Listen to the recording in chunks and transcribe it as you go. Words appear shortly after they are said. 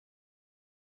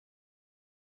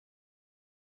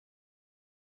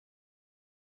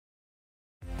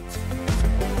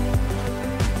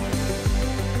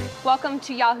Welcome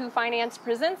to Yahoo Finance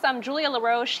Presents. I'm Julia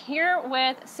LaRoche here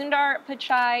with Sundar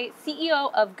Pichai,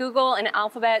 CEO of Google and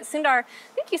Alphabet. Sundar,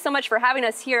 thank you so much for having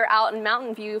us here out in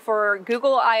Mountain View for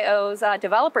Google I/O's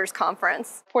Developers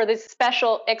Conference. For this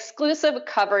special exclusive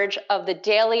coverage of the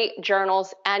Daily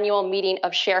Journal's annual meeting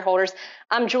of shareholders,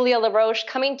 I'm Julia LaRoche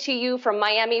coming to you from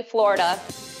Miami, Florida.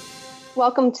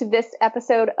 Welcome to this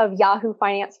episode of Yahoo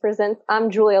Finance Presents.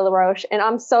 I'm Julia LaRoche, and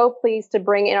I'm so pleased to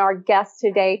bring in our guest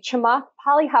today, Chamath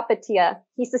Palihapitiya.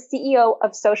 He's the CEO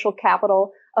of Social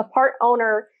Capital, a part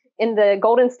owner in the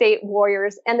Golden State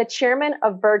Warriors, and the chairman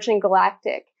of Virgin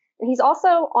Galactic. And he's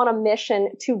also on a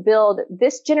mission to build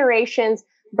this generation's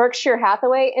Berkshire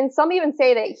Hathaway, and some even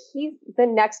say that he's the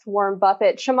next Warren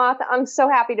Buffett. Chamath, I'm so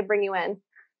happy to bring you in.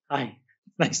 Hi,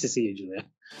 nice to see you, Julia.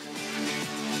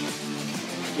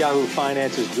 Yahoo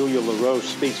Finance's Julia LaRoche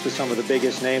speaks to some of the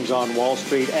biggest names on Wall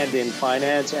Street and in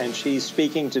finance, and she's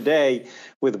speaking today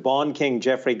with Bond King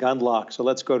Jeffrey Gundlach. So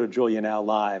let's go to Julia now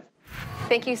live.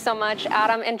 Thank you so much,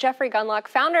 Adam. And Jeffrey Gundlach,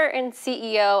 founder and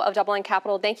CEO of DoubleLine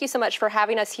Capital, thank you so much for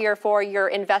having us here for your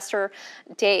investor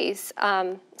days.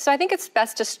 So I think it's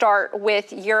best to start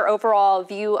with your overall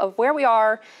view of where we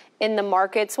are in the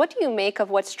markets. What do you make of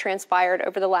what's transpired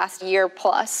over the last year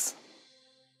plus?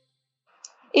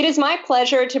 It is my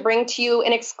pleasure to bring to you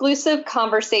an exclusive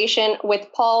conversation with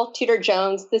Paul Tudor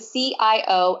Jones, the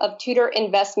CIO of Tudor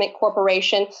Investment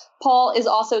Corporation. Paul is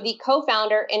also the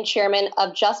co-founder and chairman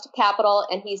of Just Capital,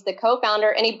 and he's the co-founder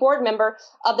and a board member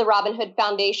of the Robinhood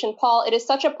Foundation. Paul, it is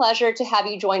such a pleasure to have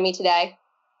you join me today.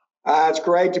 It's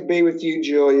great to be with you,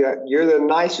 Julia. You're the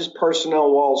nicest person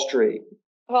on Wall Street.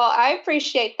 Well, I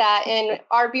appreciate that, and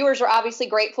our viewers are obviously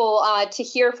grateful to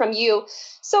hear from you.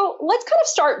 So let's kind of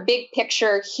start big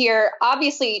picture here.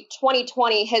 Obviously,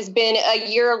 2020 has been a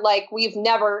year like we've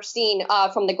never seen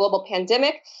from the global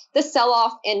pandemic. The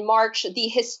sell-off in March, the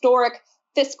historic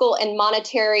fiscal and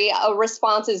monetary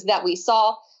responses that we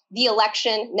saw, the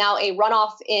election, now a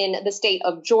runoff in the state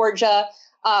of Georgia,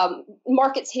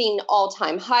 markets hitting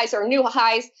all-time highs or new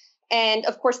highs. And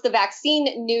of course, the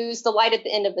vaccine news, the light at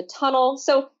the end of the tunnel.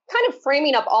 So kind of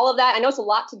framing up all of that, I know it's a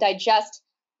lot to digest.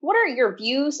 What are your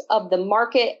views of the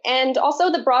market and also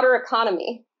the broader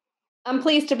economy? I'm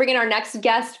pleased to bring in our next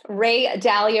guest, Ray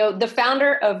Dalio, the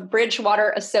founder of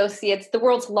Bridgewater Associates, the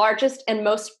world's largest and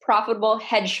most profitable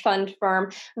hedge fund firm.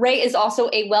 Ray is also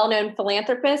a well-known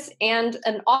philanthropist and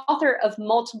an author of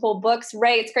multiple books.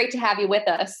 Ray, it's great to have you with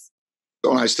us.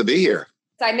 So nice to be here.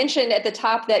 I mentioned at the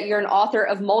top that you're an author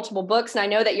of multiple books, and I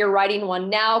know that you're writing one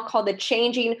now called The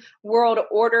Changing World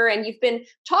Order, and you've been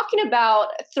talking about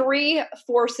three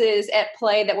forces at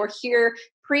play that were here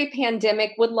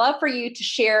pre-pandemic. Would love for you to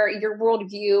share your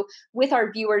worldview with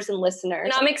our viewers and listeners.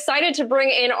 And I'm excited to bring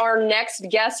in our next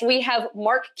guest. We have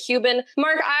Mark Cuban.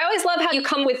 Mark, I always love how you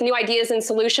come with new ideas and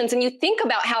solutions, and you think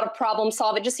about how to problem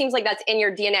solve. It just seems like that's in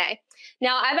your DNA.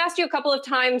 Now, I've asked you a couple of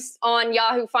times on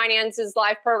Yahoo Finance's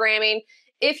live programming,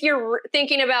 if you're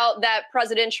thinking about that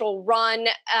presidential run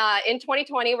in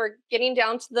 2020, we're getting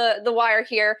down to the wire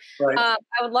here. Right.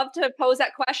 I would love to pose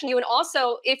that question to you. And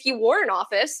also, if you were in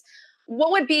office, what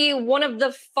would be one of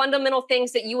the fundamental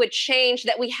things that you would change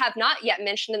that we have not yet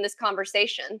mentioned in this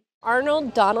conversation?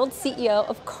 Arnold Donald, CEO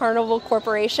of Carnival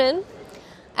Corporation.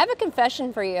 I have a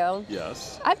confession for you.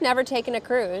 Yes. I've never taken a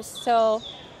cruise. So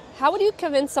how would you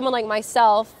convince someone like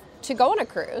myself to go on a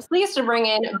cruise? Pleased to bring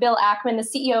in Bill Ackman, the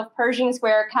CEO of Pershing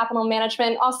Square Capital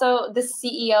Management, also the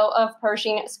CEO of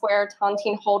Pershing Square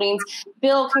Tontine Holdings.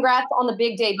 Bill, congrats on the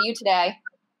big debut today.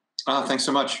 Thanks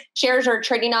so much. Shares are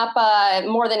trading up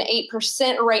more than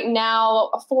 8% right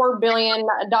now, $4 billion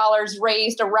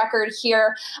raised, a record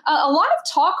here. A lot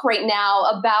of talk right now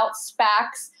about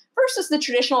SPACs versus the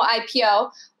traditional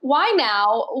IPO. Why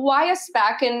now? Why a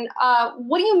SPAC? And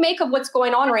what do you make of what's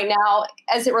going on right now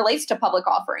as it relates to public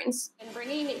offerings? And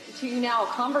bringing to you now a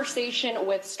conversation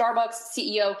with Starbucks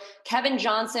CEO Kevin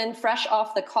Johnson, fresh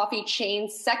off the coffee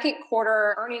chain's second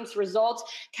quarter earnings results.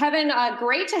 Kevin,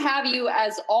 great to have you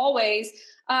as always.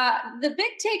 The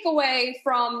big takeaway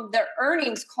from the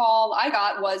earnings call I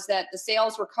got was that the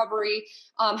sales recovery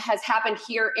has happened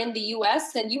here in the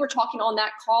U.S. And you were talking on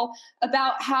that call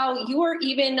about how you were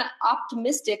even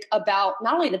optimistic about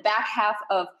not only the back half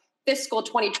of fiscal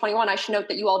 2021. I should note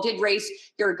that you all did raise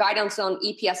your guidance on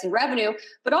EPS and revenue,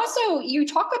 but also you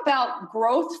talk about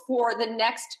growth for the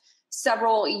next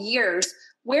several years.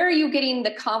 Where are you getting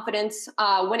the confidence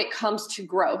when it comes to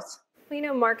growth? Well, you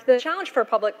know, Mark, the challenge for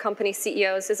public company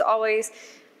CEOs is always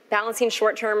balancing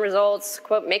short-term results,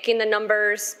 quote, making the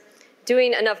numbers,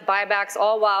 doing enough buybacks,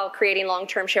 all while creating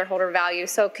long-term shareholder value.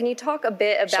 So can you talk a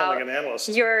bit about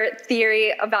your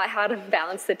theory about how to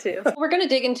balance the two? We're going to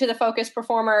dig into the focus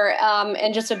performer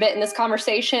in just a bit in this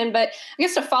conversation, but I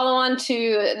guess to follow on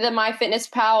to the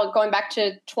MyFitnessPal, going back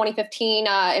to 2015,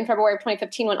 in February of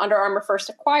 2015, when Under Armour first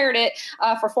acquired it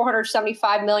for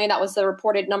 $475 million, that was the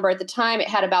reported number at the time. It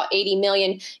had about 80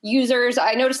 million users.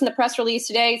 I noticed in the press release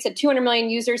today, it said 200 million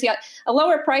users. You got a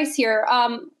lower price here.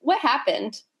 What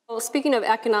happened? Well, speaking of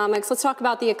economics, let's talk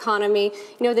about the economy.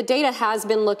 You know, the data has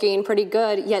been looking pretty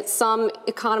good, yet some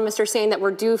economists are saying that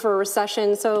we're due for a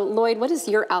recession. So, Lloyd, what is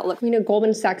your outlook? You know,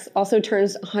 Goldman Sachs also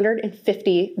turns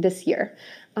 150 this year.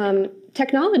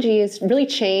 Technology has really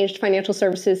changed financial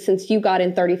services since you got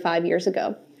in 35 years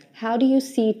ago. How do you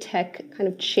see tech kind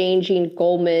of changing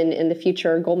Goldman in the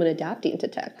future, Goldman adapting to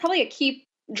tech? Probably a key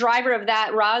driver of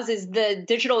that, Roz, is the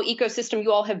digital ecosystem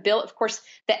you all have built. Of course,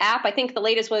 the app, I think the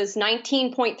latest was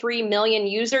 19.3 million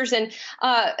users. And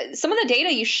some of the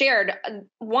data you shared,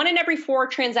 1 in every 4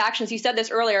 transactions, you said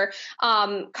this earlier,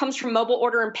 comes from mobile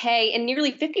order and pay, and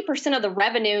nearly 50% of the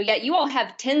revenue, yet you all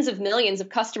have tens of millions of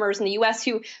customers in the US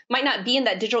who might not be in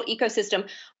that digital ecosystem.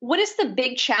 What is the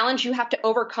big challenge you have to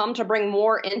overcome to bring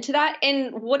more into that?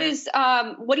 And what do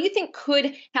you think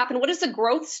could happen? What is the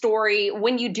growth story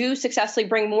when you do successfully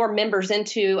bring more members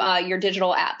into your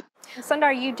digital app?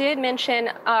 Sundar, you did mention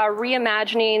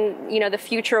reimagining, the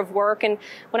future of work. And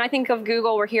when I think of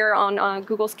Google, we're here on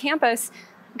Google's campus.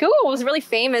 Google was really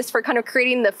famous for kind of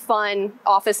creating the fun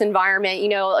office environment,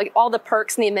 like all the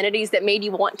perks and the amenities that made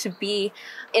you want to be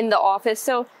in the office.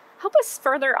 So help us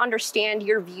further understand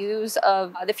your views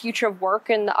of the future of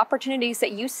work and the opportunities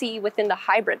that you see within the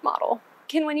hybrid model.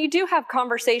 Ken, when you do have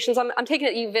conversations, I'm taking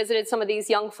it you visited some of these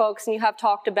young folks and you have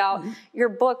talked about your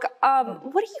book. What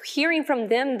are you hearing from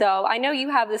them, though? I know you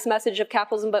have this message of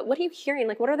capitalism, but what are you hearing?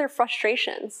 Like, what are their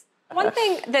frustrations? One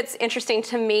thing that's interesting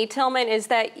to me, Tillman, is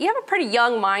that you have a pretty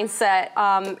young mindset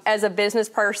as a business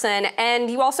person,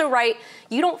 and you also write,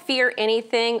 you don't fear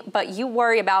anything, but you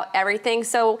worry about everything.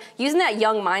 So using that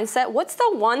young mindset, what's the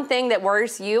one thing that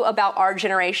worries you about our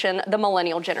generation, the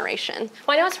millennial generation?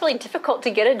 Well, I know it's really difficult to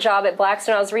get a job at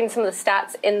Blackstone. I was reading some of the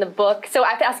stats in the book. So I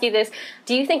have to ask you this.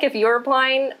 Do you think if you're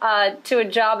applying to a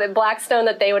job at Blackstone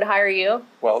that they would hire you?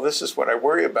 Well, this is what I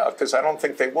worry about, because I don't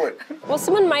think they would. Well,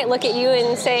 someone might look at you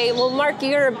and say, well, Mark,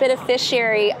 you're a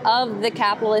beneficiary of the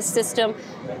capitalist system.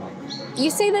 You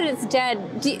say that it's dead.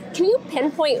 Can you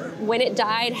pinpoint when it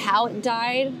died, how it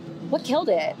died? What killed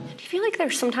it? Do you feel like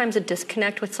there's sometimes a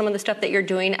disconnect with some of the stuff that you're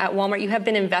doing at Walmart? You have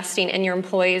been investing in your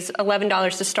employees,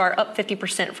 $11 to start, up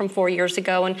 50% from 4 years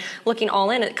ago, and looking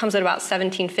all in, it comes at about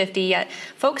 $17.50. Yet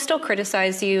folks still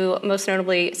criticize you, most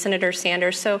notably Senator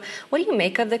Sanders. So what do you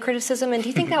make of the criticism, and do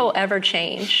you think that will ever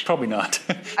change? Probably not.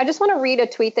 I just want to read a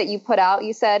tweet that you put out.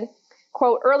 You said,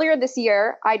 quote, earlier this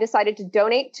year, I decided to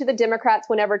donate to the Democrats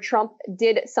whenever Trump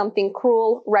did something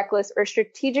cruel, reckless, or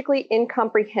strategically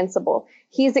incomprehensible.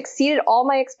 He has exceeded all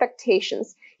my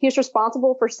expectations. He is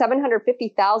responsible for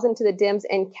 $750,000 to the Dems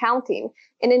and counting.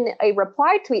 And in a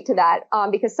reply tweet to that,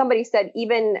 because somebody said,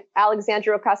 even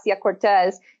Alexandria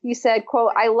Ocasio-Cortez, you said,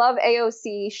 quote, I love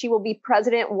AOC. She will be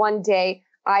president one day.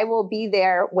 I will be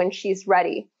there when she's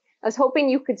ready. I was hoping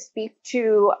you could speak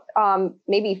to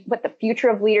maybe what the future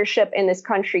of leadership in this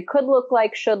country could look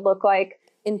like, should look like.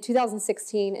 In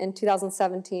 2016 and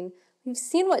 2017, we've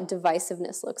seen what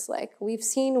divisiveness looks like. We've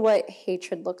seen what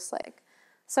hatred looks like.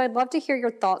 So I'd love to hear your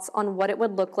thoughts on what it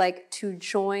would look like to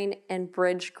join and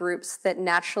bridge groups that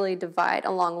naturally divide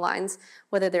along lines,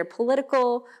 whether they're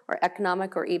political or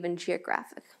economic or even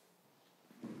geographic.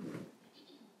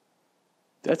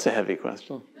 That's a heavy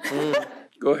question.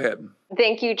 Go ahead.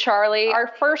 Thank you, Charlie.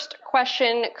 Our first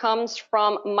question comes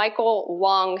from Michael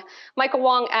Wong. Michael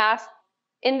Wong asked,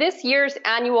 in this year's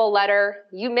annual letter,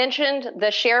 you mentioned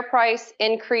the share price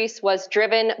increase was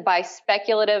driven by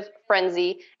speculative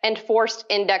frenzy and forced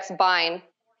index buying.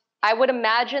 I would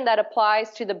imagine that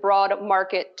applies to the broad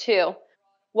market too.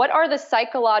 What are the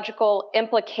psychological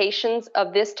implications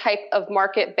of this type of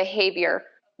market behavior?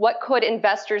 What could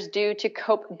investors do to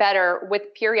cope better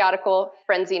with periodical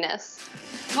frenziness?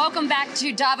 Welcome back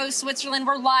to Davos, Switzerland.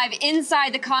 We're live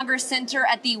inside the Congress Center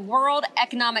at the World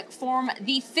Economic Forum,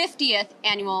 the 50th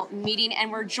annual meeting.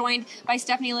 And we're joined by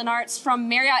Stephanie Lenartz from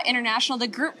Marriott International, the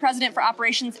Group President for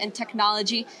Operations and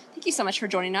Technology. Thank Thank you so much for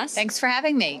joining us. Thanks for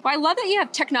having me. Well, I love that you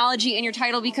have technology in your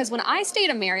title because when I stayed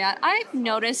at Marriott, I've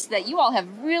noticed that you all have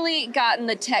really gotten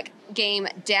the tech game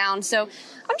down. So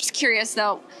I'm just curious,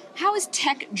 though, how is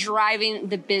tech driving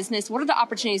the business? What are the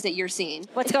opportunities that you're seeing?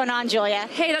 What's going on, Julia?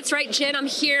 Hey, that's right, Jen. I'm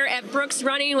here at Brooks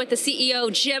Running with the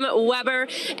CEO, Jim Weber,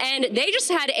 and they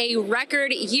just had a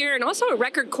record year and also a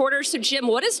record quarter. So, Jim,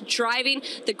 what is driving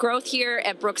the growth here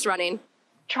at Brooks Running?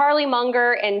 Charlie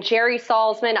Munger and Jerry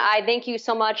Salzman, I thank you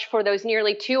so much for those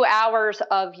nearly 2 hours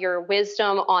of your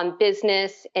wisdom on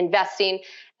business, investing,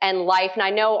 and life. And I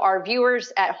know our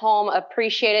viewers at home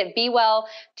appreciate it. Be well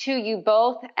to you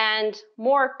both, and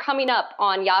more coming up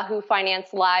on Yahoo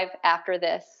Finance Live after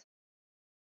this.